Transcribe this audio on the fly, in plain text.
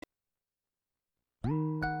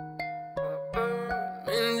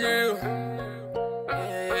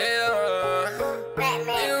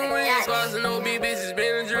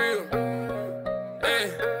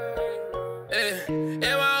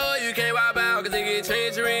bout, cause they get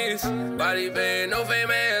treacherous. Body bag, no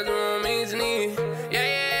fame ass, don't mean to need.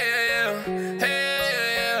 Yeah.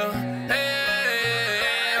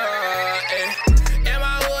 In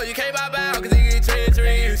my hood, you can't buy out, cause they get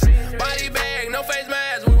treacherous. Body bag, no face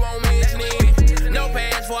mask, we won't miss need. No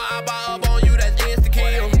pass for I buy up on you, that's insta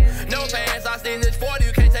kill. No pass, I seen this 40,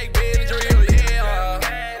 you can't take big drill, yeah.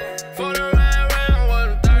 For the round,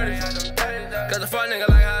 what them 30s. Cause a fuck nigga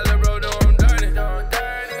like how little bro do him dirty.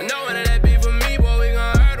 Knowing that that be for me, boy, we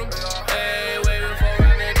gon' hurt him. Hey, wait before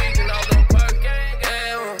rapping, geeking off them perks.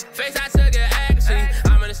 Yeah, face I took it accuracy.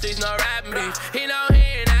 I'm in the streets, no rapping beef. He know he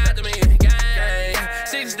ain't after me, gang.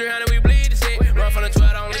 6300, we bleed the shit. Run from the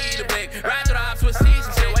 12, don't lead the blick. Ride through the ops with seats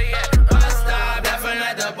and shit. Where you at? Bus stop, definitely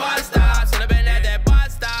at the bus stop. Should've been at that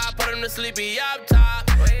bus stop. Put him to sleepy up top.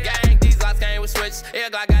 Gang, these locks came with switches. Yeah,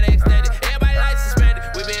 Glock got it extended. Everybody like suspended.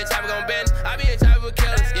 We be in traffic on bends. I be in traffic with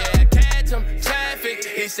killers. Yeah, catch him, traffic.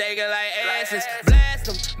 He's shaking like asses. Blast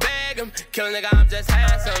him, bag him. Kill a nigga, I'm just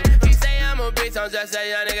handsome. He say I'm a bitch, I'm just a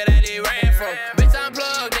young nigga that he ran from. Bitch, I'm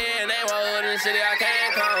plugged in. They want hood in the city, I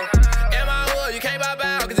can't come. In my hood, you can't buy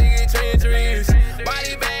out, cause he get treacherous.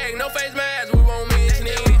 Body bag, no face mask, we won't miss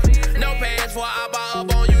need. No pass for I buy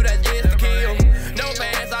up on you, that's insta kill. No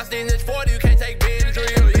pass, I seen this 40, you can't take big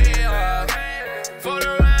drill, yeah. For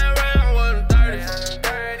the round, what them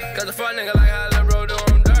 30s. Cause a fuck nigga like how little bro do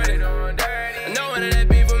him dirty. Knowing that that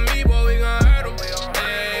be for me, boy, we gon' hurt him.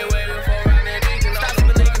 Hey, wait before rapping, geeking off them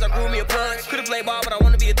niggas, I grew me a punch. Could've played ball, but I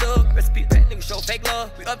wanna be a thug. Recipe fat nigga show fake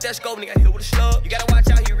love. We up that scope, nigga hit with a slug. You gotta watch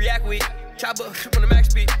out, he react with. Chop up on the max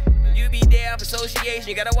speed. You be there for association,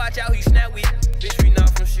 you gotta watch out who you snap with. Bitch, we not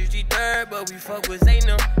from 63rd, but we fuck with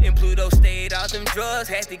Zaynum. In Pluto stayed out them drugs,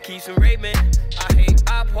 had to keep some raping. I hate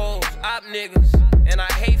op hoes, op niggas, and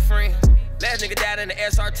I hate friends. Last nigga died in the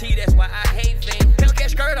SRT, that's why I hate things. Hellcat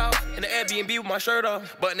skirt off, in the Airbnb with my shirt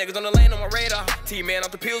off. But niggas on the lane on my radar. T-man off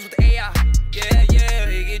the pills with the AI. Yeah,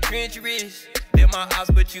 he get treacherous. They're my house,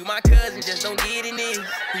 but you my cousin, just don't get in this.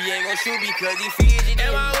 He ain't gon' shoot because he fears you.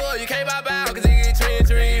 In my hood, you can't buy out, cause he get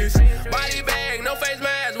treacherous. Body bag, no face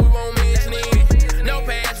mask, we won't miss need. No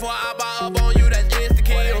pass for I buy up on you, that's insta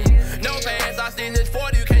kill. No pass, I seen this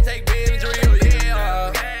 40, you can't take big drill,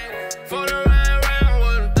 yeah. For the round,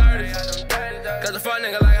 what them 30s. Cause a fuck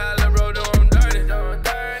nigga like how little bro do him dirty.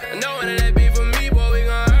 Knowing that that be for me, boy, we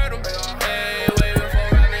gon' hurt him. Hey, wait before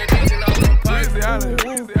rapping, geeking off them perks.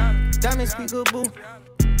 Diamonds peekaboo.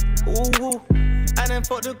 Ooh, woo. I done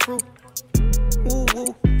fucked the crew. Ooh,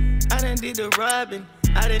 woo. I done did the robbing.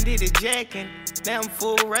 I done did the jacking. Now I'm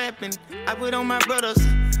full rapping. I put on my brothers.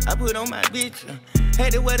 I put on my bitch.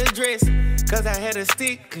 Had to wear the dress, cause I had a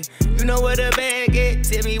stick. You know where the bag at?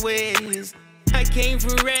 Tell me where it is. I came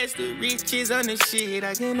from rats, the riches on the shit.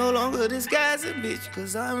 I can no longer disguise a bitch,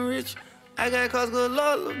 cause I'm rich. I got cause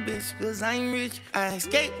galore, little bitch, cause I'm rich. I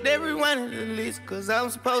escaped every one of the list, cause I'm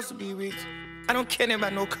supposed to be rich. I don't care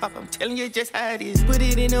about no cop, I'm telling you just how it is. Put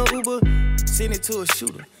it in a Uber, send it to a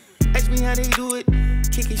shooter. Ask me how they do it,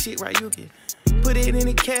 kicking shit right you can. Put it in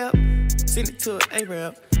a cab, send it to an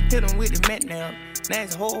Arab. Hit him with the mat now, now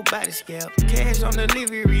his whole body scalp. Cash on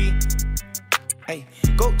delivery, hey,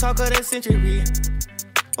 go talk of the century.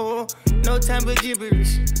 Oh, no time for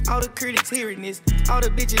gibberish. All the critics hearing this, all the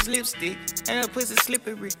bitches lipstick, and her pussy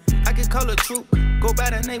slippery. I can call her troop, go by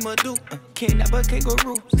the name of Duke. Kidnap a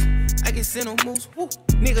kangaroos, I can send them moose. Woo.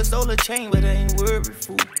 Niggas stole a chain, but I ain't worried,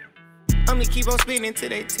 fool. I'ma keep on spinning till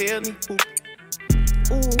they tell me who.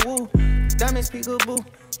 Ooh, woo, diamonds peekaboo.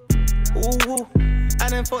 Ooh, woo, I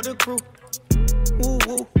done fucked the crew. Ooh,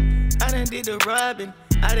 woo, I done did the robbing.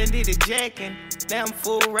 I done did the jacking, now I'm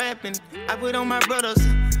full rapping. I put on my brothers,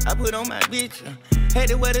 I put on my bitch. Had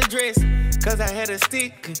to wear the dress, cause I had a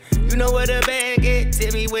stick. You know where the bag at,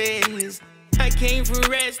 tell me where it is. I came from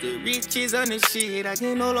rats, the riches on the shit. I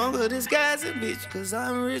can no longer disguise a bitch, cause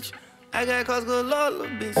I'm rich. I got cause galore, little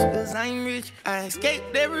bitch, cause I'm rich. I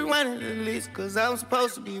escaped every one of the list, cause I'm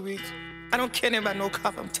supposed to be rich. I don't care about no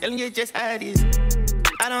cop, I'm telling you just how it is.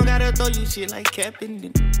 I don't gotta throw you shit like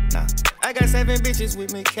Captain, nah. I got 7 bitches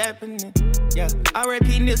with me capping, yeah.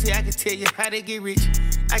 R.I.P. Nipsey, I can tell you how to get rich.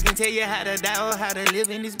 I can tell you how to die or how to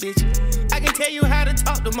live in this bitch. I can tell you how to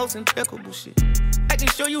talk the most impeccable shit. I can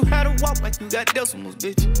show you how to walk like you got decimals,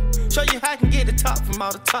 bitch. Show you how I can get the top from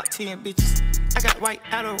all the top 10 bitches. I got white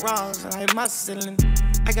outer raws and I have my ceiling.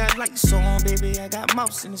 I got lights on, baby, I got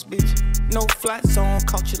mouse in this bitch. No flight zone,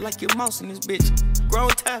 caught you like your mouse in this bitch. Grown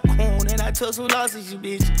tycoon and I took some losses, you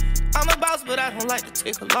bitch. I'm a boss, but I don't like to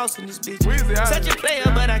take a loss in this bitch. Such a player,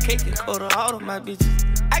 but I can't get caught of all of my bitches.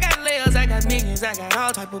 I got layers, I got millions, I got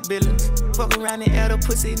all type of billions. Fuck around and air the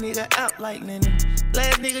pussy nigga out like linen.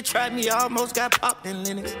 Last nigga tried me, almost got popped in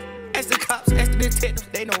Linux. Ask the cops, detectives,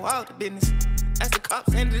 they know all the business. That's the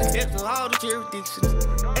cops and the detectives of all the jurisdictions.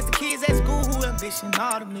 That's the kids at school who ambition,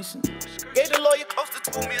 all the missions. Gave the lawyer close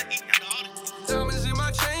to 2 million, eating all the diamonds in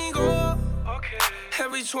my chain go. Okay.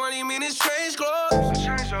 Every 20 minutes change clothes.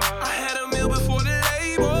 I had a meal before the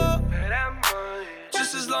label.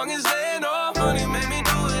 Just as long as they know money made me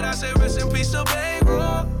do it. I say rest in peace to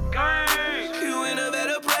bankroll. You in a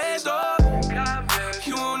better place though.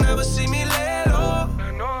 You won't never see me lay low.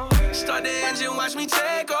 Start the engine, watch me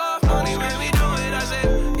take off. Money made me do it. I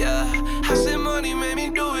said, yeah. I said money made me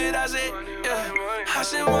do it. I said, yeah. I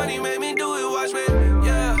said money made me do it. Watch me,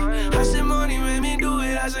 yeah. I said money made me do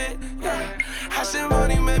it. I said, yeah. I said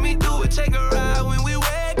money made me do it. Take a ride when we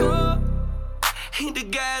wake up. Hit the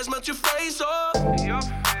gas, melt your face up.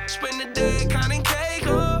 Spend the day counting cake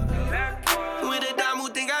up. With a dime who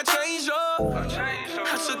think I changed up.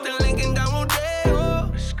 I took the Lincoln down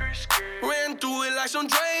Rodeo. Ran through it like some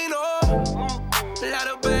Drano. A lot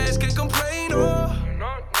of bags can't complain, oh.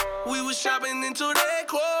 We was shopping until they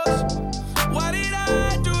closed. Why did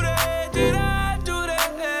I do that? Did I do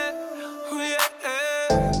that? Yeah.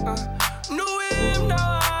 Knew him,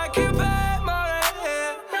 now I can't pay my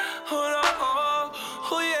rent.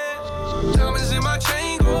 Oh yeah. Diamonds in my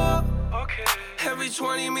chain go. Okay. Every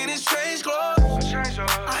 20 minutes change clothes.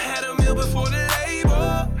 I had a meal before the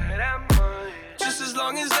label. Just as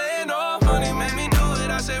long as they know money made me do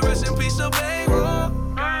it. I say rest in peace to bankroll.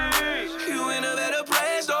 You in a better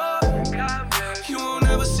place though. You won't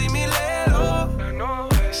never see me lay low.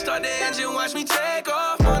 Start the engine, watch me take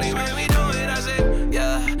off. Money made me do it. I said,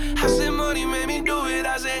 yeah. I said money made me do it.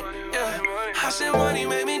 I said, yeah. I said money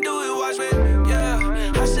made me do it. Watch me,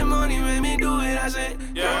 yeah. I said money made me do it. I said,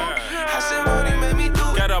 yeah. I said money made me do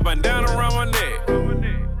it. Got up and down around my neck,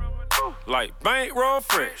 like bankroll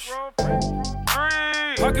fresh.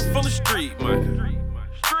 Pocket full of street money.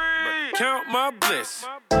 Count my bliss.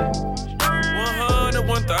 100,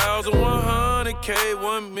 1,000, 100K,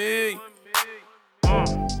 1 million.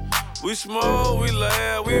 We smoke, we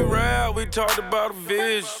laugh, we rap, we talked about a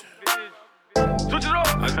vision.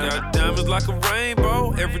 I got diamonds like a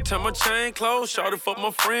rainbow. Every time my chain close, shout it for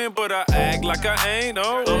my friend, but I act like I ain't.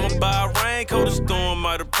 Oh, I'ma buy a raincoat, a storm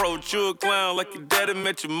might approach. You a clown like your daddy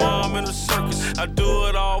met your mom in a circus. I do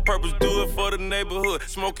it all purpose, do it for the neighborhood.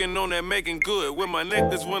 Smoking on that, making good with my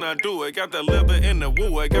necklace when I do it. Got that leather in the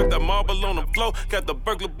woo, I got that marble on the floor. Got the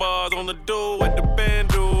burglar bars on the door at the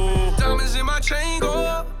bando. Diamonds in my chain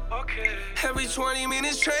go. Okay. Every 20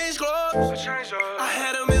 minutes change clothes. I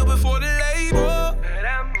had a meal before the label.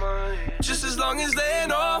 Just as long as they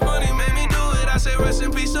know money made me do it. I say rest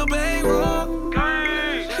in peace to bankroll.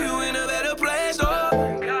 You in a better place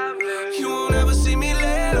though. You won't ever see me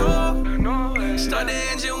lay low. Start the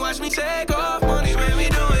engine, watch me take off. Money made me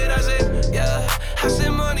do it. I said, yeah. I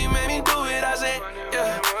said money made me do it. I said,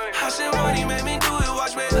 yeah. I said money made me do it.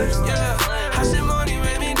 Watch me, yeah. I said money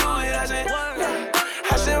made me do it. I said, yeah.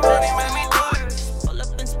 I said money made me do it. Pull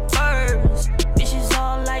up in Spurs, bitches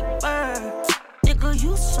all like birds. Nigga,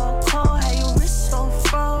 you so cold, how your wrist so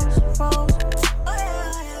froze.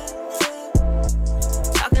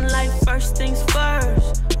 Talking like first things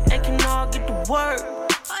first, they can all get to work.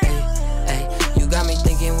 Hey, you got me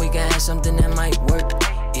thinking we can have something that might work.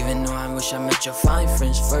 Even though I wish I met your fine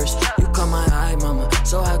friends first. You caught my eye, mama,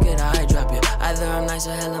 so how could I drop you? Either I'm nice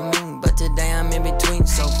or hella mean, but today I'm in between.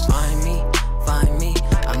 So find me.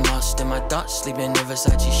 I'm lost in my thoughts, sleeping in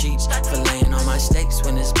Versace sheets. Filleting on my steaks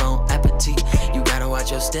when it's bon appetit. You gotta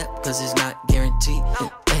watch your step, cause it's not guaranteed.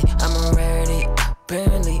 Hey, I'm a rarity,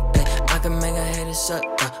 apparently. Hey, I can make a hater suck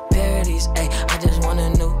parodies. Hey, I just want a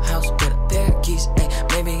new house with a pair of keys. Hey,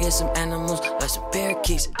 maybe get some animals like some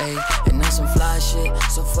parakeets. Hey, and that's some fly shit.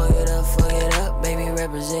 So fuck it up, baby,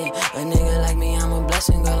 represent. A nigga like me, I'm a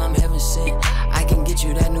blessing, girl, I'm heaven sent. I can get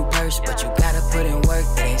you that new purse, but you gotta put in work.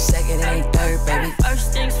 It ain't second, it ain't third, baby.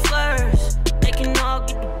 First things first, they can all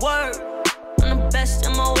get to work. I'm the best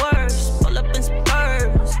and my worst. Pull up in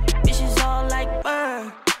Spurs, bitches all like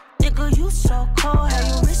birds. Nigga, you so cold, how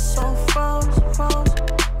your wrist so froze.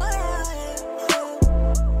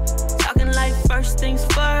 Talking like first things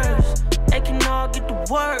first, they can all get to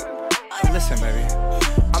work. Listen, baby,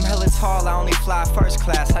 I'm hella tall, I only fly first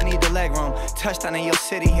class, I need the leg room. Touchdown in your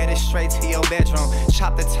city, headed straight to your bedroom.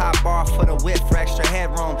 Chop the top bar for the whip for extra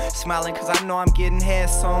headroom. Smiling cause I know I'm getting head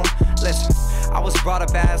soon. Listen, I was brought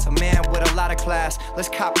up as a man with a lot of class. Let's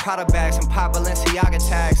cop Prada bags and pop Balenciaga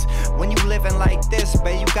tags. When you living like this,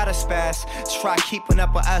 babe, you gotta spaz. Try keeping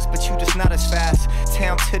up with us, but you just not as fast.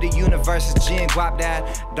 Town to the universe is G and Guap Dad.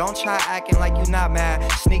 Don't try acting like you not mad.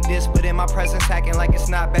 Sneak this, but in my presence acting like it's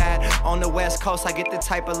not bad. On the West Coast, I get the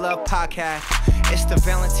type of love podcast. It's the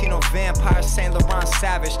Valentino Vampire, Saint Laurent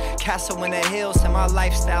Savage. Castle in the hills and my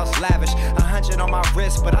lifestyle's lavish. 100 on my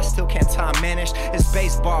wrist, but I still can't time manage. It's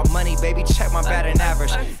baseball money, baby, check my batting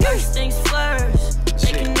average. First things first,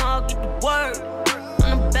 they can all get the word.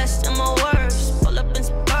 I'm the best in my worst, pull up in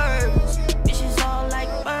Spurs. Bitches all like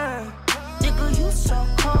bird. Nigga, you so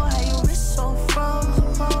cold, how your wrist so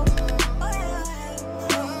frozen.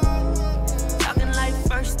 Talking like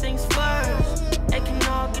first things first, they can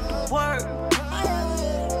all get the word.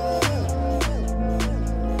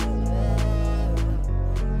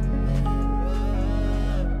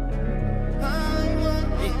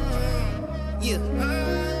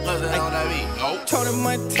 Tony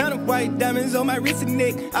Montana, white diamonds on my wrist and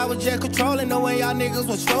neck. I was just controlling the way y'all niggas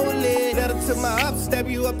was trolling. Letter to my up, step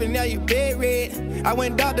you up and now you bed red. I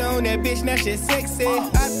went doctor on that bitch, now shit sexy.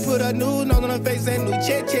 I put a new nose on her face and new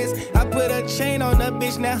chest. I put a chain on that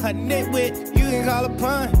bitch, now her neck wet. You can call a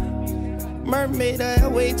pun. Mermaid,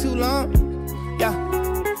 that way too long. Yeah.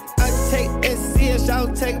 Take SCS,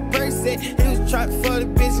 y'all take a Percocet. He was trying for the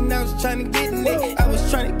bitch and I was trying to get in it. I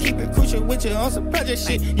was trying to keep it crucial with you on some project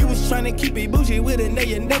shit. You was trying to keep it bougie with a nigga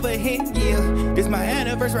you never hit, yeah. This my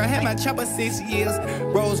anniversary, I had my chopper 6 years.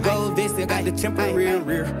 Rose gold vest, still got the temper real.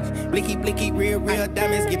 Blicky, real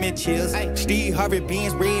diamonds give me chills. Steve Harvey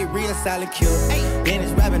Benz, real solid kill.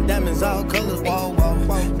 Dennis rapping diamonds, all colors, whoa.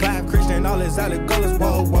 Clive Christian, all his other colors,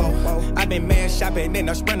 whoa. I been mad shopping in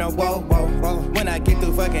the Sprinter, whoa. When I get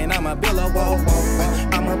through fucking, I'm a biller, whoa.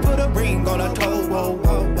 I'ma put a ring on a toe, whoa.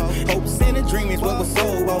 Hopes and a dream is what was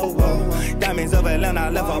sold, whoa. Diamonds of Atlanta, I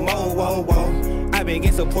left a mo, whoa. I been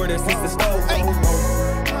getting supported since the stove,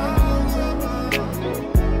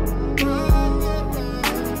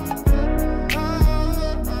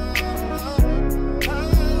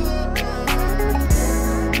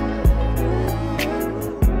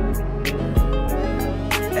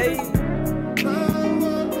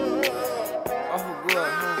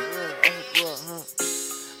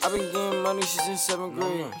 She's in 7th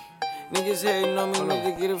grade. Niggas hating on me,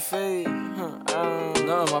 nigga get a fade.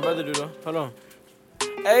 No, my brother do though. Hold on.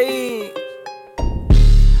 Hey,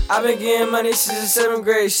 I been getting money since the 7th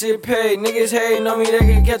grade. Shit paid. Niggas hating on me, they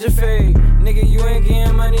can catch a fade. Nigga, you ain't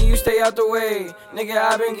getting money, you stay out the way. Nigga,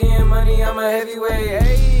 I been getting money, I'm a heavyweight.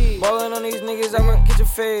 Hey, ballin' on these niggas, I'ma catch a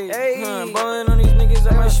fade. Hey, ballin' on these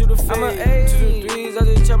niggas, I might shoot a fade. 2 3s, I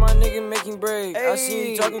just tell my nigga making break. I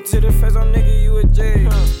see you talking to the feds on nigga, you a J.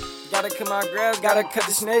 Gotta cut my grass, gotta cut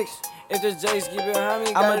the snakes. If the J's keep it behind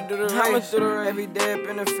me, gotta do the race. Every day up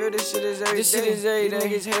in the field, this shit is every day.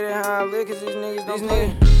 These niggas hating how I live, cause these niggas don't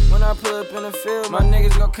play. When I pull up in the field, my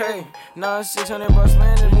niggas go K. Now it's 600 bucks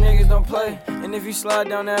land, and the niggas don't play. And if you slide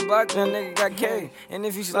down that block, that nigga got K. And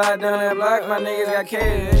if you slide down that block, my niggas got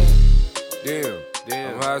K.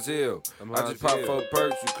 Damn, I'm high as hell. I just popped 4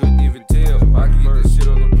 perks, you couldn't even tell. I can get this shit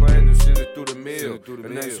on the plane and send it through the mail.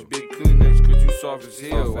 And that's a big Kleenex, cause you soft as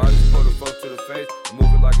hell. I just put a fuck to the face,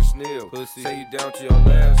 move it like a snail. Say you down to your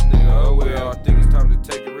last, nigga, oh well. I think it's time to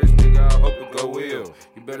take a risk, nigga, I hope it go well.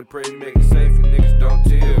 You better pray to make it safe and niggas don't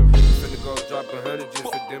tell. Finna go drop 100 just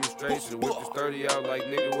for demonstration. Whip this 30 out like,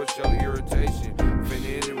 nigga, what's your irritation?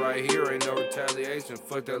 Finna end it right here, ain't no retaliation.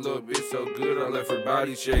 Fuck that little bitch so good, I left her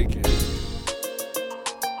body shaking.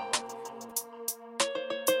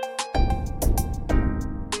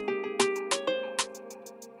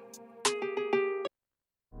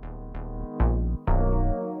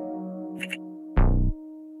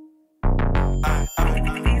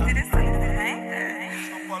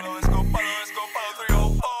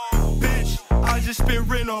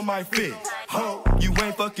 On my fit, ho, you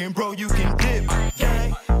ain't fucking bro, you can dip.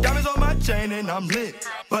 Gang, diamonds on my chain and I'm lit.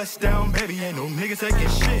 Bust down, baby, ain't no niggas taking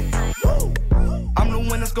shit. Woo. I'm the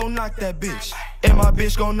one that's gon' knock that bitch, and my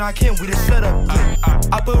bitch gon' knock him with a setup.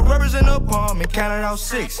 I put rubbers in the palm and counted out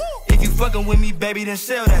 6. If you fucking with me, baby, then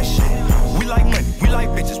sell that shit. We like money, we like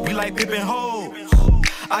bitches, we like pimpin' hoes.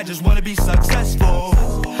 I just wanna be successful.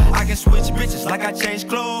 I can switch bitches like I change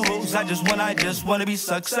clothes. I just wanna be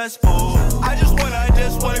successful. I just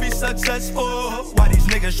wanna be successful. Why these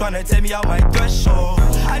niggas tryna take me out my threshold?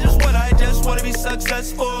 I just wanna be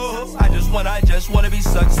successful. I just wanna be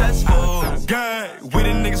successful. Gang, we the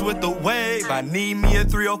niggas with the wave. I need me a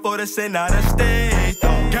 304 to send out a stage.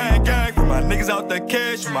 Gang, for my niggas out the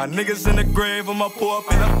cash. My niggas in the grave, I'ma pull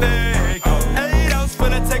up in a fake. 8 ounce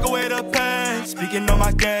finna take away the pain. Speaking on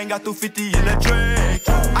my gang, I threw 50 in the Drake.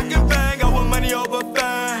 I can bang, I want money over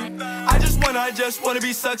fame. I just wanna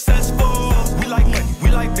be successful. We like money, we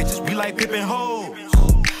like bitches, we like pimpin' hoes.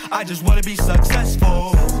 I just wanna be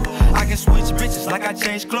successful. I can switch bitches like I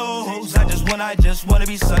change clothes. I just wanna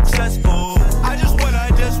be successful. I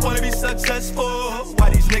just wanna be successful. Why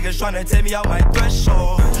these niggas tryna take me out my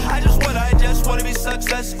threshold? I just wanna be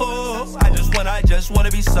successful. I just wanna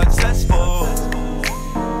be successful.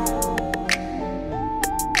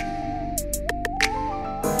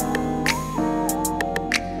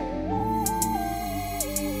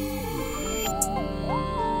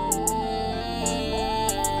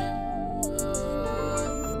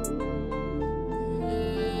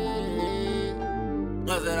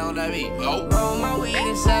 Roll my weed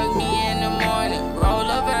and suck me in the morning. Roll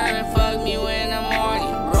over and fuck me when I'm horny.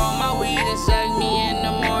 Roll my weed and suck me in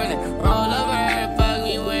the morning. Roll over and fuck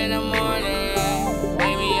me when I'm horny.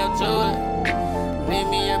 Wake me up to it. Leave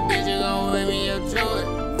me a bitch, you gon' wake me up to it.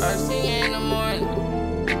 First thing in the morning.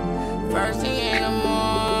 First thing in the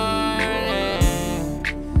morning.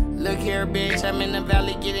 Look here, bitch, I'm in the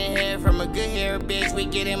valley getting head from a good hair, bitch. We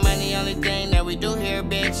getting money, only thing that we do here,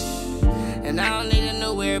 bitch. And I don't need a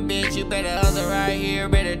new hair, bitch. You better hustle right here,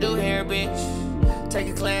 better do hair, bitch. Take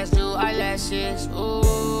a class, do eyelashes, ooh.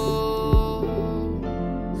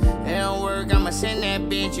 It don't work, I'ma send that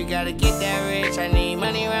bitch. You gotta get that rich, I need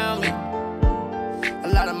money around me. A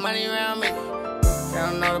lot of money around me.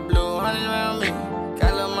 Counting all the blue honey around me.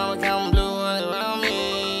 Got a little mama counting blue honey around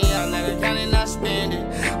me. I let her count it, not spend it.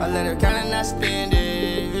 I let her count it, not spend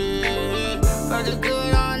it. Felt it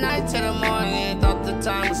good all night till the morning. Thought the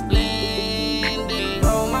time was splendid.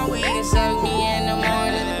 Weed and suck me in the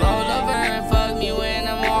morning. Roll over and fuck me when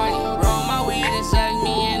I'm horny. Roll my weed and suck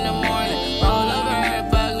me in the morning. Roll over and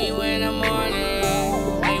fuck me when I'm horny.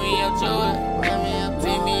 Wake me up to it.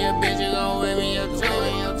 Feed me a bitch, you gon' wake me up to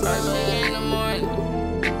it. First thing in the morning.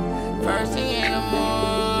 First thing in the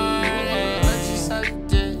morning. But she sucked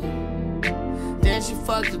dick. Then she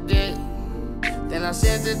fucked the dick. Then I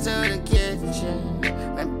sent her to the kitchen.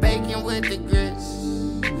 Been baking with the grits.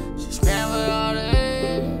 She scrambled all the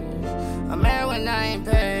eggs. I'm mad when I ain't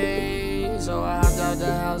paid. So I hopped out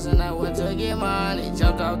the house and I went to get money.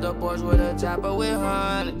 Jumped off the porch with a chopper with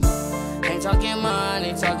hundreds. Ain't talking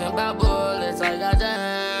money, talking about bullets. I got the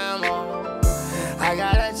ammo. I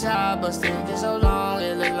got a chopper, sticking so long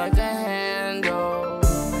it look like a handle.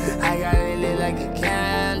 I got it lit like a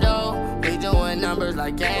candle. We doing numbers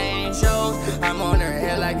like game shows. I'm on her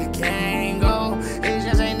head like a Kango. It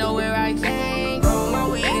just ain't nowhere I can't go. My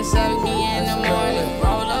weed and suck me in the morning.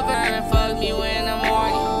 Roll over and fuck me when I'm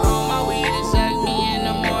horny. Roll my weed and suck me in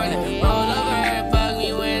the morning. Roll over and fuck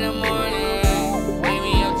me when I'm horny. Wake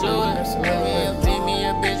me up to it. Feed me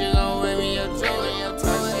a bitch, you gon' wake me up to it.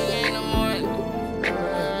 First thing in the morning.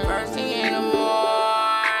 First thing in the morning.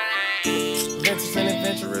 Adventures and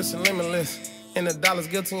adventurous and limitless. And the dollar's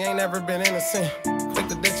guilty, ain't never been innocent. Quick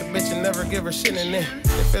to ditch a bitch and never give her shit in it.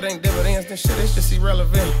 If it ain't dividends, then shit, it's just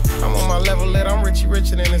irrelevant. I'm on my level lit, I'm richer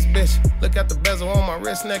than this bitch. Look at the bezel on my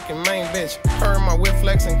wrist, neck, and main bitch. Her and my whip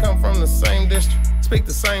flex and come from the same district. Speak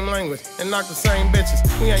the same language and knock the same bitches.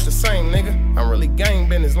 We ain't the same, nigga. I'm really gang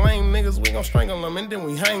business. Lame niggas, we gon' strangle them and then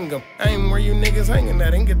we hang them. Aim where you niggas hanging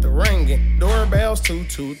at and get the ringing. Doorbells,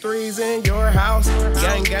 223s in your house.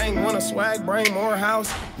 Gang, gang, wanna swag, bring more house.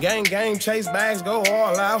 Gang, gang, chase bags, go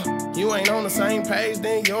all out. You ain't on the same page,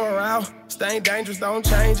 then you're out. Stay dangerous, don't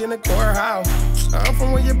change in the courthouse. I'm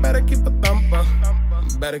from where you better keep a thumper.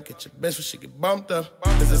 Better get your bitch when she get bumped up.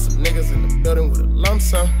 Cause there's some niggas in the building with a lump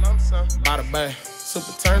sum. By the bay,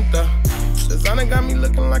 super turned up. Designer got me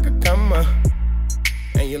looking like a comer.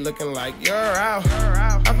 And you looking like you're out.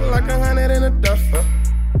 I feel like 100 in a duffer.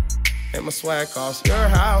 And my swag costs your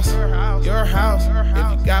house. Your house,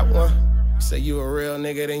 if you got one. You say you a real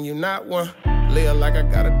nigga, then you not one. Live like I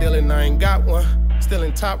got a deal and I ain't got one. Still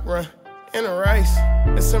in top run, in a race.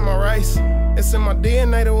 It's in my race. It's in my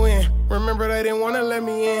DNA to win. Remember they didn't wanna let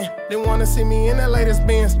me in. Didn't wanna see me in that latest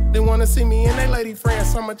Benz. Didn't wanna see me in that lady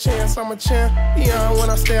friends. I'm a chance. Beyond when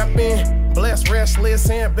I step in. Blessed, restless,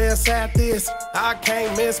 and best at this. I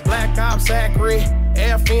can't miss Black Ops accurate.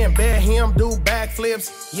 FN, bet him, do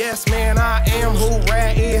backflips. Yes, man, I am who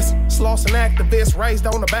Rat is. Sloss an activist, raised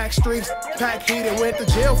on the back streets. Pack heat and went to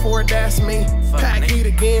jail for it, that's me. Pack heat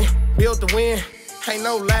again, built to win. Ain't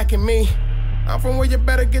no lacking me. I'm from where you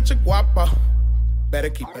better get your guapa. Better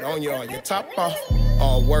keep it on you, all your top off.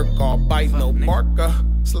 All work, all bite, no barker.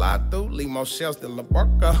 Slide through, leave more shells than La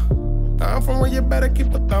Barca. I'm from where you better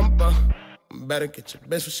keep a thumper. Better get your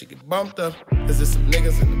bitch when she get bumped up. Cause there's some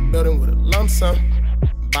niggas in the building with a lump sum.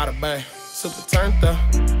 By the bay. super turned up.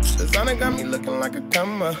 Designer got me looking like a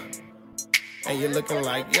come up. And you're looking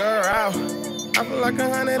like you're out. I feel like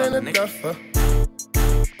 100 in a duffer.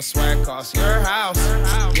 A swag cost your house,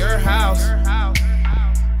 your house. Ha.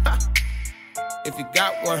 If you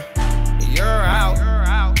got one, you're out.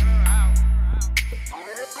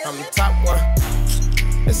 I'm the top one.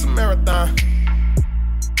 It's a marathon.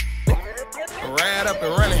 Rad up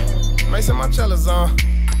and running. Mason Marcello's on.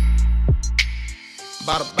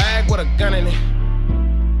 Bought a bag with a gun in it.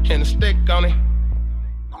 And a stick on it.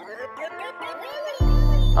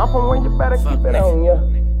 I'm from where you better keep it on,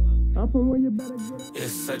 yeah. I'm from where you better get it.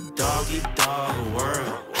 It's a doggy-dog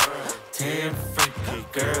world. 10 freaky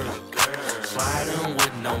girls. Sliding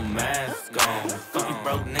with no mask on. Fucking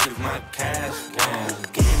broke niggas, my cash gone.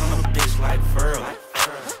 Getting on a bitch like Furl.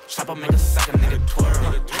 Chopper make a sucker nigga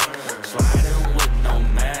twirl. Sliding with no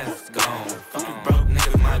mask on. Fucking broke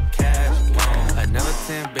niggas, my cash gone. Another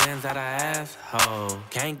 10 bands out of asshole.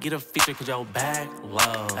 Can't get a feature cause your back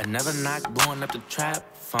low. Another knock blowing up the trap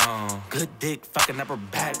phone. Good dick fucking up her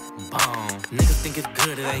backbone. Niggas think it's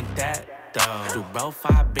good, it ain't that though. Do bro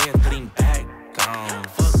 5 bands, but ain't back gone.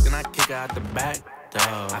 Fuck, then I kick her out the back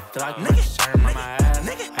though. I feel like my shirt on my ass.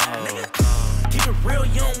 Keep it real,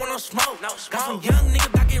 you don't want no smoke. Got some young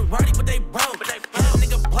niggas that get rowdy, but they broke. Young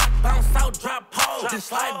nigga block, bounce out, drop pole. Just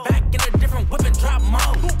slide back in a different whip and drop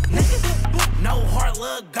mode. Niggas, no heart,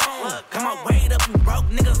 look gone. Got my weight up, you broke,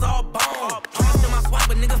 niggas all bone. Trust in my swag,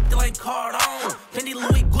 but niggas still ain't card on. Fendi,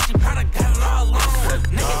 Louis, Gucci, Prada, got it all on. It's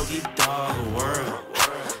a doggy-dog world.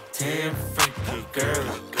 10 freaky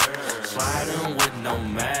girls. Sliding with no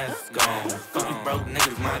mask on. Fucking broke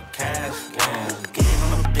niggas, my cash gone. Getting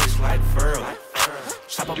on a bitch like Furl.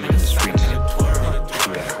 Chop up, make a sucker nigga twirl.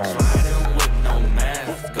 Sliding with no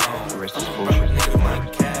mask on. Fucking broke niggas, my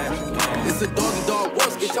cash gone. It's a doggy-dog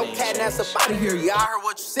world. Get your cat ass up out of here. Yeah, I heard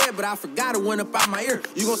what you said, but I forgot it went up out my ear.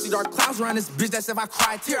 You gon' see dark clouds around this bitch, that's if I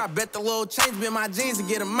cry a tear. I bet the little change be in my jeans and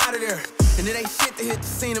get them out of there. And it ain't shit to hit the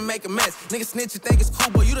scene and make a mess. Niggas snitch, you think it's cool,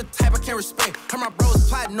 boy, you the type I can't respect. Heard my bros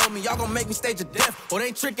plotting on me, y'all gon' make me stage a death. Or they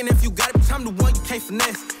ain't tricking if you got it, but I'm the one you can't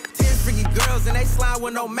finesse. 10 freaky girls and they slide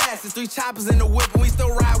with no mask. There's 3 choppers in the whip and we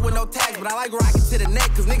still ride with no tags. But I like rocking to the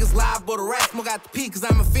neck, cause niggas live but a rat. Smoke out the pee, cause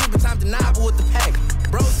I'm a fiend, but I'm deniable with the pack.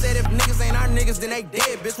 Bro said if niggas ain't our niggas, then they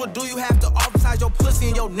dead. Bitch, what do you have to offer besides your pussy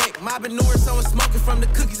and your neck? My manure, someone smoking from the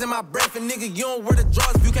cookies in my breath. And nigga, you don't wear the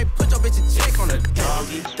drawers if you can't put your bitch a check on the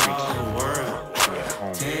doggy-dog world.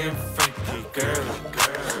 10 freaky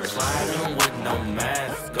girls. Sliding with no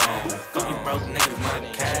mask on. Fucking broke niggas, my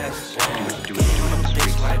cash gone. Getting on a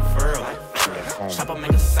bitch like Furl. Chop up,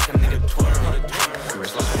 make a sucker nigga twirl.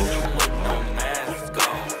 Sliding with no mask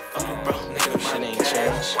on. Fucking broke niggas, my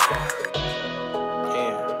cash gone.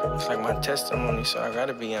 Yeah, it's like my testimony, so I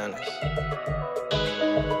gotta be honest.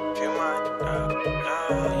 Feel my,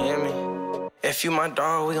 you hear me? If you my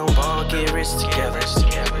dog, we gon' ball, get rich together.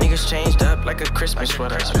 Niggas changed up like a Christmas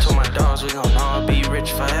sweater. I told my dogs we gon' all be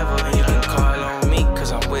rich forever. And you can call on me,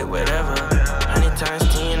 cause I'm with whatever. 100 times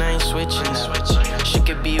 10, I ain't switching. Shit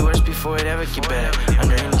could be worse before it ever get better.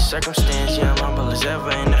 Under any circumstance, yeah, I'm humble as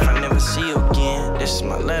ever. And if I never see you again, this is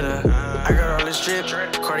my letter. I got all this drip,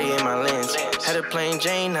 Cartier in my lens. Had a plain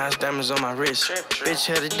Jane, now it's diamonds on my wrist. Bitch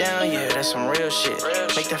held it down, yeah, that's some real shit.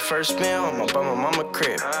 Make that first meal, I'ma buy my mama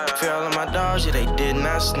crib. Feel all of my dogs, yeah, they did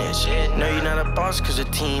not snitch. No, you're not a boss, cause the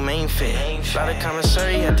team ain't fit. Lot of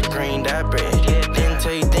commissary, had to green that bread. Didn't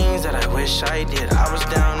tell you things that I wish I did. I was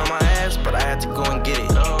down on my ass, but I had to go and get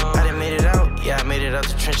it. I done made it out, yeah, I made it out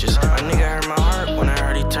the trenches. My nigga hurt my heart when I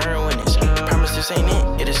heard he turned witness. Promise this ain't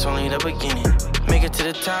it, it is only the beginning. Make it to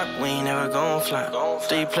the top, we ain't never gon' fly.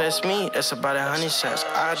 3 plus me, that's about 100 shots.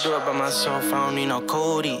 I do it by myself, I don't need no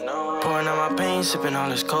codeine. Pouring out my pain, sipping all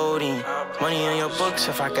this codeine. Money in your books,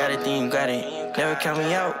 if I got it, then you got it. Never count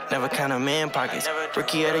me out, never count a man pockets.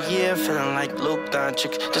 Rookie of the year, feeling like Luke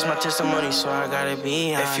Doncic. This my testimony, so I gotta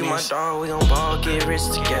be honest. If you my dog, we gon' ball, get rich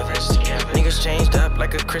together. Niggas changed up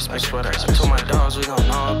like a Christmas sweater. I told my dogs we gon'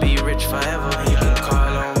 all be rich forever. And you can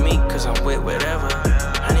call on me, cause I'm with whatever.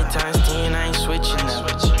 100 times 10, I ain't switching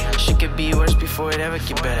up. Shit could be worse before it ever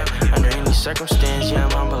get better. Under any circumstance, yeah,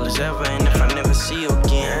 I'm humble as ever. And if I never see you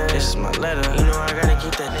again, this is my letter. You know I gotta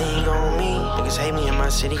keep that thing on me. Niggas hate me in my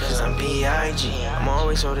city cause I'm B.I.G. I'm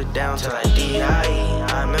always hold it down till I D.I.E.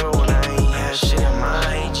 I remember when I ain't had shit in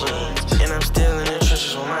my jeans. And I'm still in the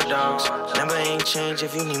trenches with my dogs. Number ain't change,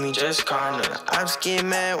 if you need me, just call. No, the ops get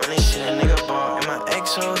mad when they see a nigga ball. And my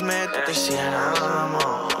ex-hoes mad that they see that I'm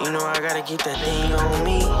on. You know I gotta keep that thing on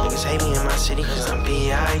me. Niggas hate me in my city cause I'm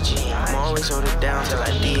B.I.G. I'm always hold it down till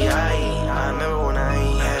I D.I.E. I remember when I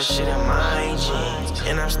ain't had shit in my jeans.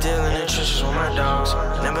 And I'm still in the trenches with my dogs.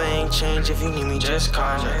 Never ain't changed, if you need me, just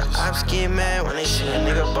call me. Ops get mad when they see a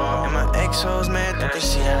nigga ball. And my ex-hoes mad that they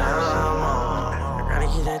see that I'm on. I gotta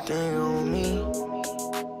get that thing on me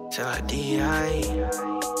till I D.I.E.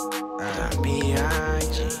 Till I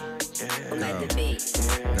B.I.G.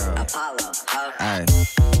 Apollo. Ay,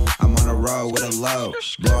 I'm on the road with a load.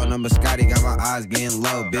 Blowing up Scotty, got my eyes getting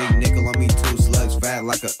low. Big nickel on me, 2 slugs, fat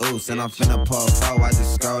like a oos. And I'm finna pull 4, I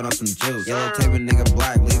just scored on some juice. Yellow tape a nigga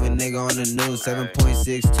black, leave a nigga on the news.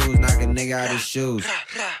 7.62s, knock a nigga out his shoes.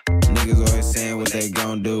 Niggas always saying what they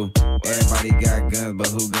gon' do. Everybody got guns, but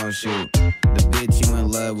who gon' shoot? The bitch you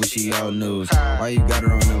in love with, she old news. Why you got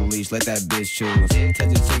her on the leash? Let that bitch choose.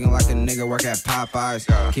 Touch a chicken like a nigga work at Popeyes.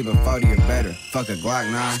 Keep it 40 or better. Fuck a Glock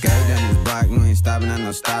 9. Skate down this block, you ain't stopping at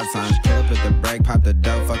no stop sign. Pull up at the brake, pop the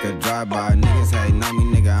dope, fuck a drive-by. Niggas hate know me,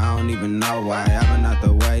 nigga, I don't even know why. I been out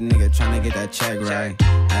the way, nigga, tryna get that check right.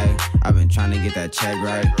 Ay, I been tryna get that check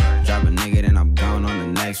right. Drop a nigga, then I'm gone on the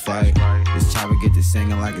next flight. This chopper get to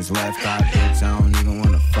singing like it's left eye, bitch. I don't even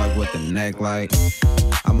wanna fuck with the neck like.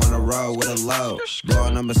 I'm on the road with a load.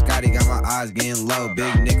 Blowing up Scotty, got my eyes getting low.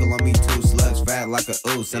 Big nickel on me, 2 slugs, fat like a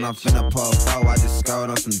oos. And I'm finna pull 4, I just scored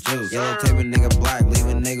on some juice. Yellow tape a nigga black, leave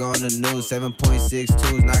a nigga on the news.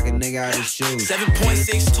 7.62s, knock a nigga out his shoes.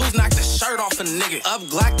 7.62s, knock the shirt off a nigga. Up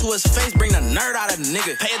Glock to his face, bring the nerd out of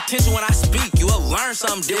nigga. Pay attention when I speak, you will learn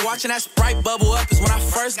something, dude. Watching that Sprite bubble up is when I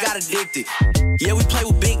first got addicted. Yeah, we play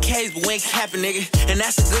with big K's, but we ain't capping, nigga. And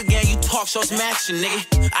that's a good game, you talk, show some action,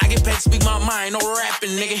 nigga. I get paid to speak my mind, no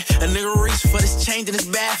rapping, nigga. A nigga reach for this change and it's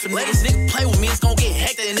bad for nigga. Let this nigga play with me, it's gon' get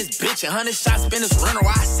hectic in this bitch. 100 shots, spin this runner,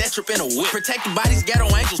 I set trip in a whip. Protected by these ghetto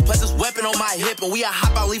angels, plus this weapon on my hip. And we a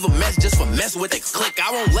hop out, leave a mess just for messing with they click.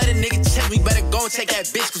 I won't let a nigga check me, better go and take that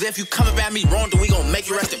bitch. Cause if you coming at me wrong, then we gon' make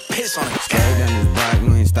you rest in piss on it. Skate down this block,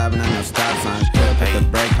 you ain't stopping at no stop sign. Pull up at the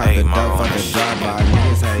brake, pop the dope, fuck a drive-by.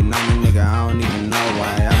 Niggas hate know me, nigga, I don't even know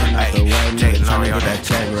why. I been out the way, nigga, tryna get that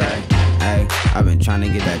check right. Ay, I been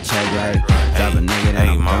tryna get that check right. Drop a nigga, then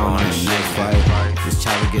I'm gone on the next flight. This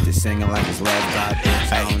chopper get to singing like it's left eye,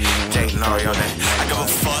 bitch. I don't even wanna fuck. I give a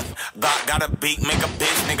fuck. Glock got a beat, make a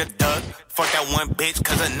bitch, nigga duck. Fuck that one bitch,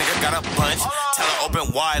 cause a nigga got a bunch. Tell her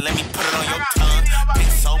open wide, let me put it on your tongue.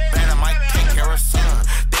 Bitch so bad, I might take care of son.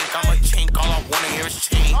 Think I'm a chink, all I wanna hear is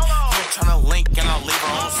chink. You tryna link and I'll leave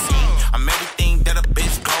her on scene. I'm everything that a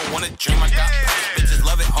bitch gon' wanna dream. I got bitches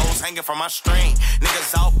loving hoes hanging from my string.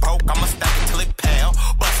 Niggas all broke, I'ma stack it till it pale.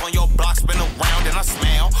 Bust on your block, spin around and I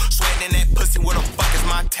smell. Sweating in that pussy, where the fuck is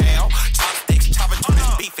my tail? Chopsticks, chop it to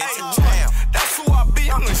this beef, it's a tail. That's who I be,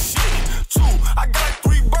 I'm the shit. 2, I got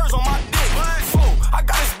 3 birds on my dick. 4, I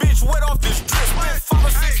got this bitch wet off this drip. 5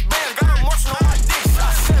 or 6 bands, got her marching on my dick.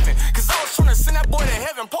 Shot 7, cause I was tryna send that boy to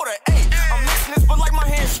heaven. Pull the 8, I'm mixing this, but like my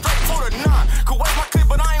hand straight. Told her 9, could waste my clip,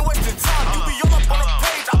 but I ain't wasting time. You be all up on the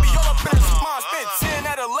page, I be all up in the spine. Spent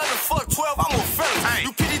 10 at 11, fuck 12, I'm a felon.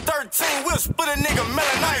 You PD-13, we'll split a nigga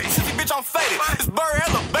melanite. Sissy bitch, I'm faded. This bird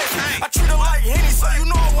hella basic. I treat her like Henny, so you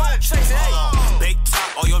know I won't chase it. Hey. Big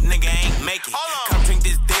top, oh your nigga ain't make it. Come drink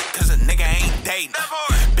this dick, cause a nigga ain't dating.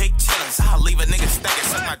 Big chillin', so I'll leave a nigga stacking.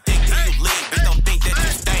 Suck my dick till you leave, bitch, don't think that you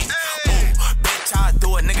stink. Ooh, bitch, I'll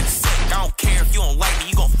do a nigga sick. I don't care if you don't like me,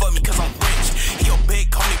 you gon' fuck me cause I'm rich. He your big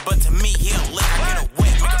homie, but to me, he a lick. I get a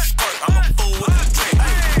whip, make a squirt, I'm a fool with a trick.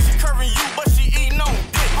 She curving you, but she eating on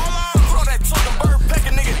dick. Throw that talking bird, peck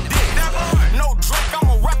a nigga dick. No Drake,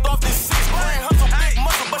 I'ma wrap off this 6. Brain her some big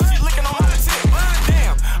muscle, but she licking on my tip.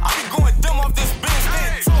 Damn, I be going dumb off this bitch.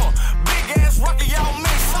 Stand tall, big ass rocky, y'all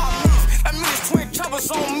mix. That means twin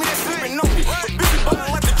choppers on me, that's sleeping on me. Busy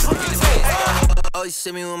ballin' like the tricky tape. Oh, you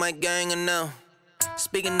see me with my gang and now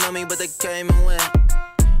speaking on me, but they came and went.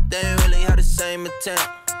 They ain't really had the same intent.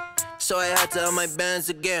 So I had to up my bands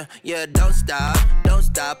again. Yeah, don't stop,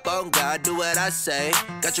 oh God, do what I say.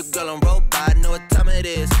 Got your girl on robot, know what time it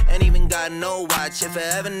is. Ain't even got no watch, if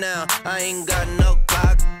forever now, I ain't got no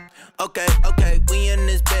clock. Okay, we in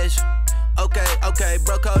this bitch. Okay,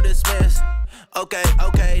 bro code dismissed.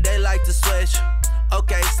 Okay, they like to switch.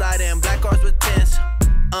 Okay, slide in, black cars with tints.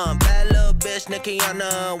 Bad little bitch,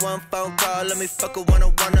 Nickiana. One phone call, let me fuck her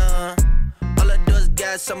one-on-one. All I do is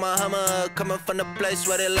gas on my Hummer. Coming from the place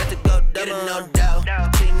where they like to go dumber. Get it, no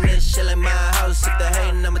doubt. Treating this shit like my house. If they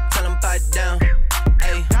hatin', I'ma tell them pipe down.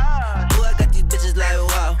 Ayy, ooh, I got these bitches like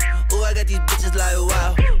wow. Ooh, I got these bitches like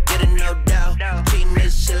wow. Get it, no doubt. Treating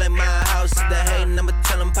this shit like my house. If they hatin', I'ma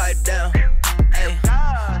tell them pipe down. Ayy,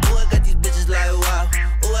 ooh, I got these bitches like wow.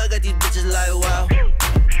 Ooh, I got these bitches like wow.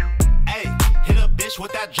 Hit a bitch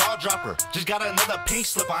with that jaw dropper. Just got another pink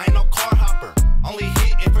slip, I ain't no car hopper. Only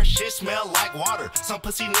hit if her shit smell like water. Some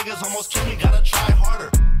pussy niggas almost killed me, gotta try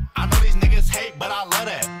harder. I know these niggas hate, but I love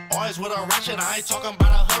that. Always with a ratchet, I ain't talking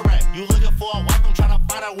about a hood rat. You looking for a wife, I'm tryna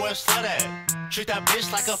find out where it's slut at. Treat that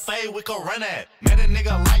bitch like a fade, we can run at. Met a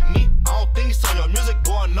nigga like me, I don't think so. Your music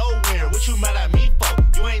going nowhere, what you mad at me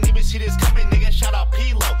for? You ain't even see this coming, nigga, shout out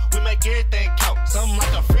P-Lo. We make everything count, something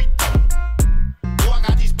like a free throw. Boy, I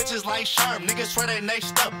got these bitches like Sherm, niggas swear they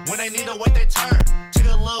next up. When they need to wait their turn. Take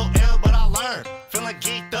a little L, but I learned. Feeling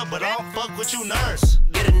geeked up, but I don't fuck with you nerds.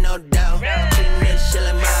 Get it, no doubt. Sitting there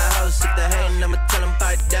chillin' my house. If they hatin', I'ma tell them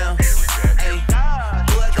pipe down. Ayy,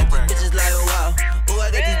 ooh, I got these bitches like wow. Ooh,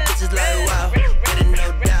 I got these bitches like wow. Get it, no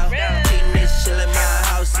doubt. Sitting there chillin' my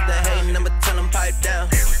house. If they hatin', I'ma tell them pipe down.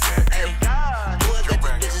 Ayy, ooh, I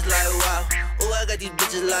got these bitches like wow. Ooh, I got these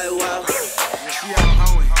bitches like wow. She out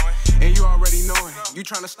hoeing, and you already knowin'. You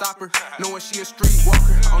tryna stop her, knowing she a street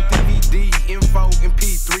walker. On DVD, info, and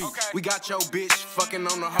P3. We got your bitch fucking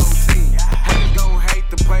on the whole team. Haters gon' hate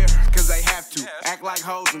the player, cause they have to. Act like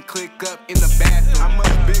hoes and click up in the bathroom. I'm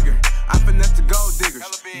much bigger, I finesse the gold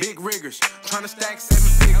diggers. Big riggers, tryna stack 7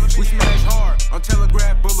 figures. We smash hard on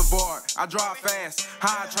Telegraph Boulevard. I drive fast,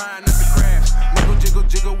 high trying not to crash. Wiggle, jiggle,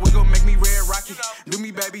 jiggle, wiggle, make me red rocket. Do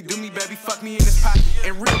me baby, fuck me in this pocket.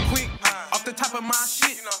 And real quick, off the top of my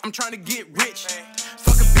shit, I'm trying to get rich.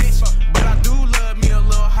 Fuck a bitch, but I do love me a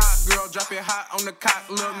little hot girl. Drop it hot on the cot,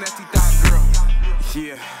 little nasty thought girl.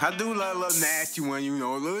 Yeah, I do love a little nasty one, you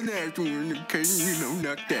know, a little nasty one, okay, you know,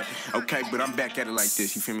 not that. Okay, but I'm back at it like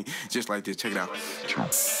this, you feel me? Just like this, check it out.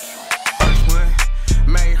 First one,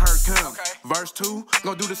 made her come. Verse 2,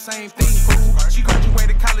 gon' do the same thing, fool. She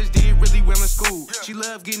graduated college, did really well in school. She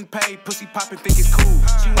love getting paid, pussy poppin', think it's cool.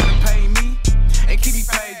 She wanna pay me and keep me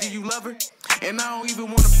paid, do you love her? And I don't even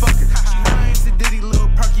wanna fuck her. She lying to Diddy, little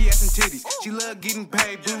perky ass and titties. She love getting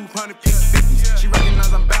paid, blue, 100 pick 50s. She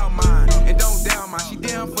recognize I'm bout mine, and don't doubt mine. She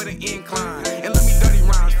down for the incline, and let me dirty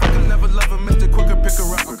rhymes. Fuck her, never love her, Mr. Quicker, pick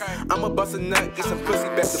her up. I'ma bust a nut, get some pussy,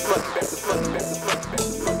 back to fuck, back to fuck, back to fuck, back to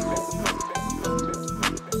fuck.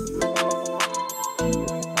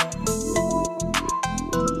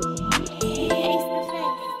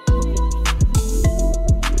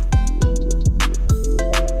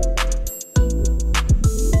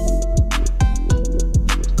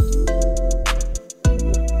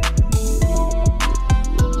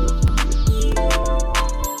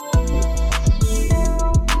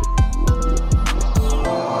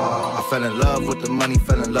 Fell in love with the money,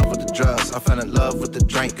 fell in love with the drugs. I fell in love with the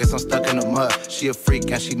drink, guess I'm stuck in the mud. She a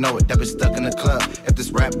freak and she know it, that bitch stuck in the club. If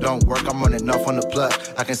this rap don't work, I'm running off on the plug.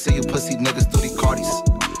 I can see you pussy niggas through these Cardis.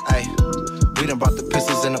 Ayy, we done brought the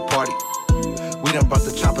pistols in the party. We done brought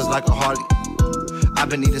the choppers like a Harley. I've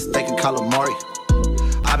been eating steak and calamari.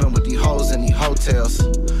 I've been with these hoes in these hotels,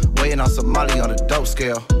 weighing on some Molly on a dope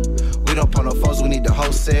scale. We don't put no phones, we need the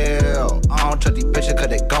wholesale. I don't trust these bitches cause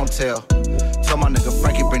they gon' tell. Told my nigga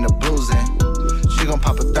Frankie bring the blues in. She gon'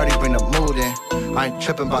 pop a 30, bring the mood in. I ain't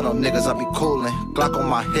trippin' about no niggas, I be coolin'. Glock on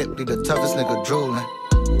my hip, be the toughest nigga droolin'.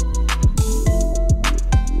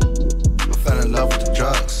 I fell in love with the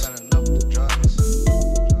drugs.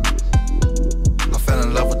 I fell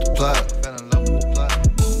in love with the plug.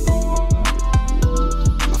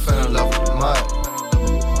 I fell in love with the mud.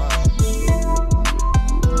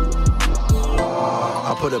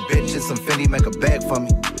 I put a bitch in some Fendi, make a bag for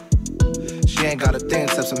me. She ain't got a thing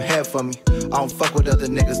except some head for me. I don't fuck with other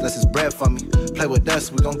niggas unless it's bread for me. Play with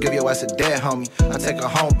us, we gon' give your ass a dead homie. I take her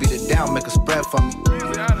home, beat it down, make a spread for me.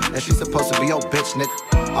 And she supposed to be your bitch, nigga.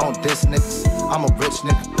 I don't diss niggas, I'm a rich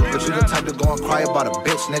nigga. But you the type to go and cry about a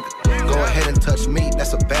bitch, nigga. Go ahead and touch me,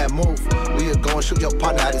 that's a bad move. We could go and shoot your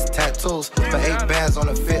partner at his tattoos. For 8 bands on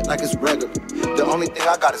a fit like it's regular. The only thing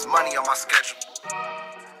I got is money on my schedule.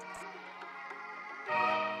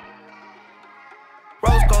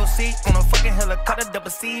 Rose gold seat on a fucking helicopter, double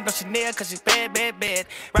C, no Chanel, cause she's bad, bad, bad.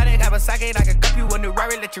 Riding Kawasaki, I can cup you on the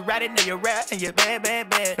Rari, let you ride it, now you're rap, and you're bad, bad,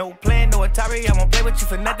 bad. No plan, no Atari, I won't play with you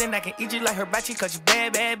for nothing, I can eat you like hibachi, cause you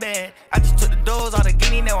bad, bad, bad. I just took the doors, all the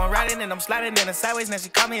guinea, now I'm riding, and I'm sliding in the sideways, now she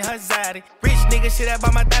call me her zaddy. Rich nigga, shit, I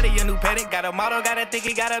bought my daddy a new paddock, got a model, got a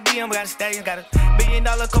ticket, got a BM, got a stallion, got a $1 billion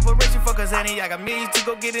corporation, fuck us, Annie, I got millions to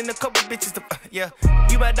go get in a couple bitches to, yeah.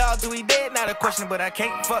 You my dog till we dead, not a question, but I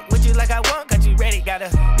can't fuck with you like I want, cause you ready, got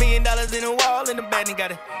 $1 million in the wall, in the bed, and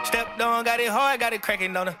got it stepped on, got it hard, got it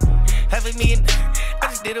cracking on her. $500,000, I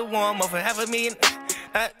just did a warm up for $500,000.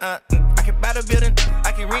 I can buy the building,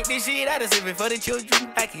 I can rent this shit out and save it for the children.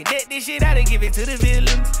 I can debt this shit out and give it to the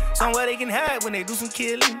villains, somewhere they can hide when they do some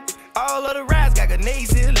killing. All of the rides got grenade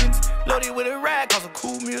ceilings, loaded with a ride, cost a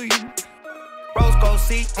cool $1 million. Rose gold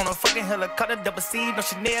seat on a fucking helicopter, double C, no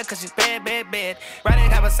Chanel, cause you bad, bad, bad. Riding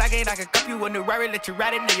Kawasaki, I can cup you a new Rari, let you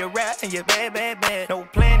ride it, now you're rap, and you're bad, bad, bad. No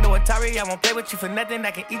plan, no Atari, I won't play with you for nothing,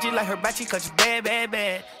 I can eat you like hibachi, cause you bad, bad,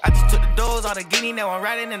 bad. I just took the doors, all the guinea, now I'm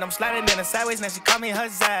riding, and I'm sliding in the sideways, now she call me her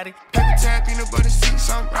zaddy. Paper tap, peanut butter seats,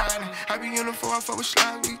 I'm riding. I be in the 4, I fuck with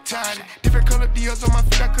slime, we tied it. Different color deals on my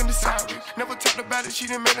feet, I couldn't decide with. Never talked about it, she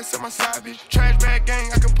done made us up my side, bitch. Trash bag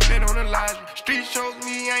gang, I can put that on the line. Street shows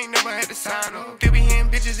me, I ain't never had to sign up. They be hitting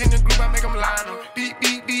bitches in the group, I make them line up. Beat,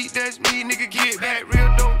 beat, beat, that's me, nigga, get back. Real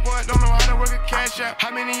dope boy, don't know how to work a cash out.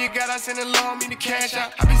 How many you got? I send a low, me to cash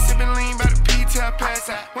out. I be sipping lean by the P till I pass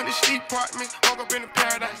out. Went to sleep apartments, woke up in the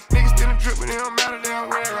paradise. Niggas still drip, but it don't matter, they don't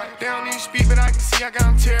wear right. They don't need speed, but I can see I got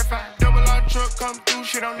them terrified. Double R truck, come through,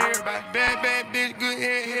 shit on everybody. Bad, bad bitch, good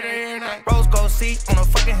head, hit her every night. Rose gold seat on a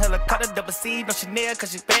fucking helicopter, double C, no Chanel,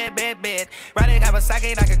 cause you bad, bad, bad. Riding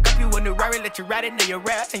Kawasaki, I can cup you a new Rari, let you ride it, now you're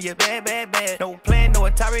rap, and you're bad, bad, bad. No plan, no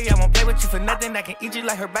Atari, I won't play with you for nothing, I can eat you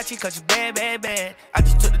like hibachi, cause you bad, bad, bad. I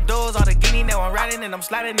just took the doors, all the guinea, now I'm riding, and I'm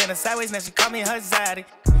sliding in the sideways, now she call me her zaddy.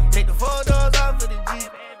 Take the 4 doors off of the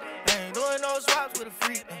Jeep, I ain't doing no swaps with a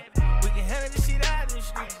freak. We can handle this shit out in the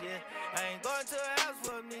streets, yeah. I ain't going to a house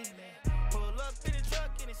for a meeting. Pull up in the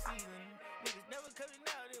truck in the season. Niggas never coming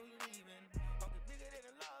out, then we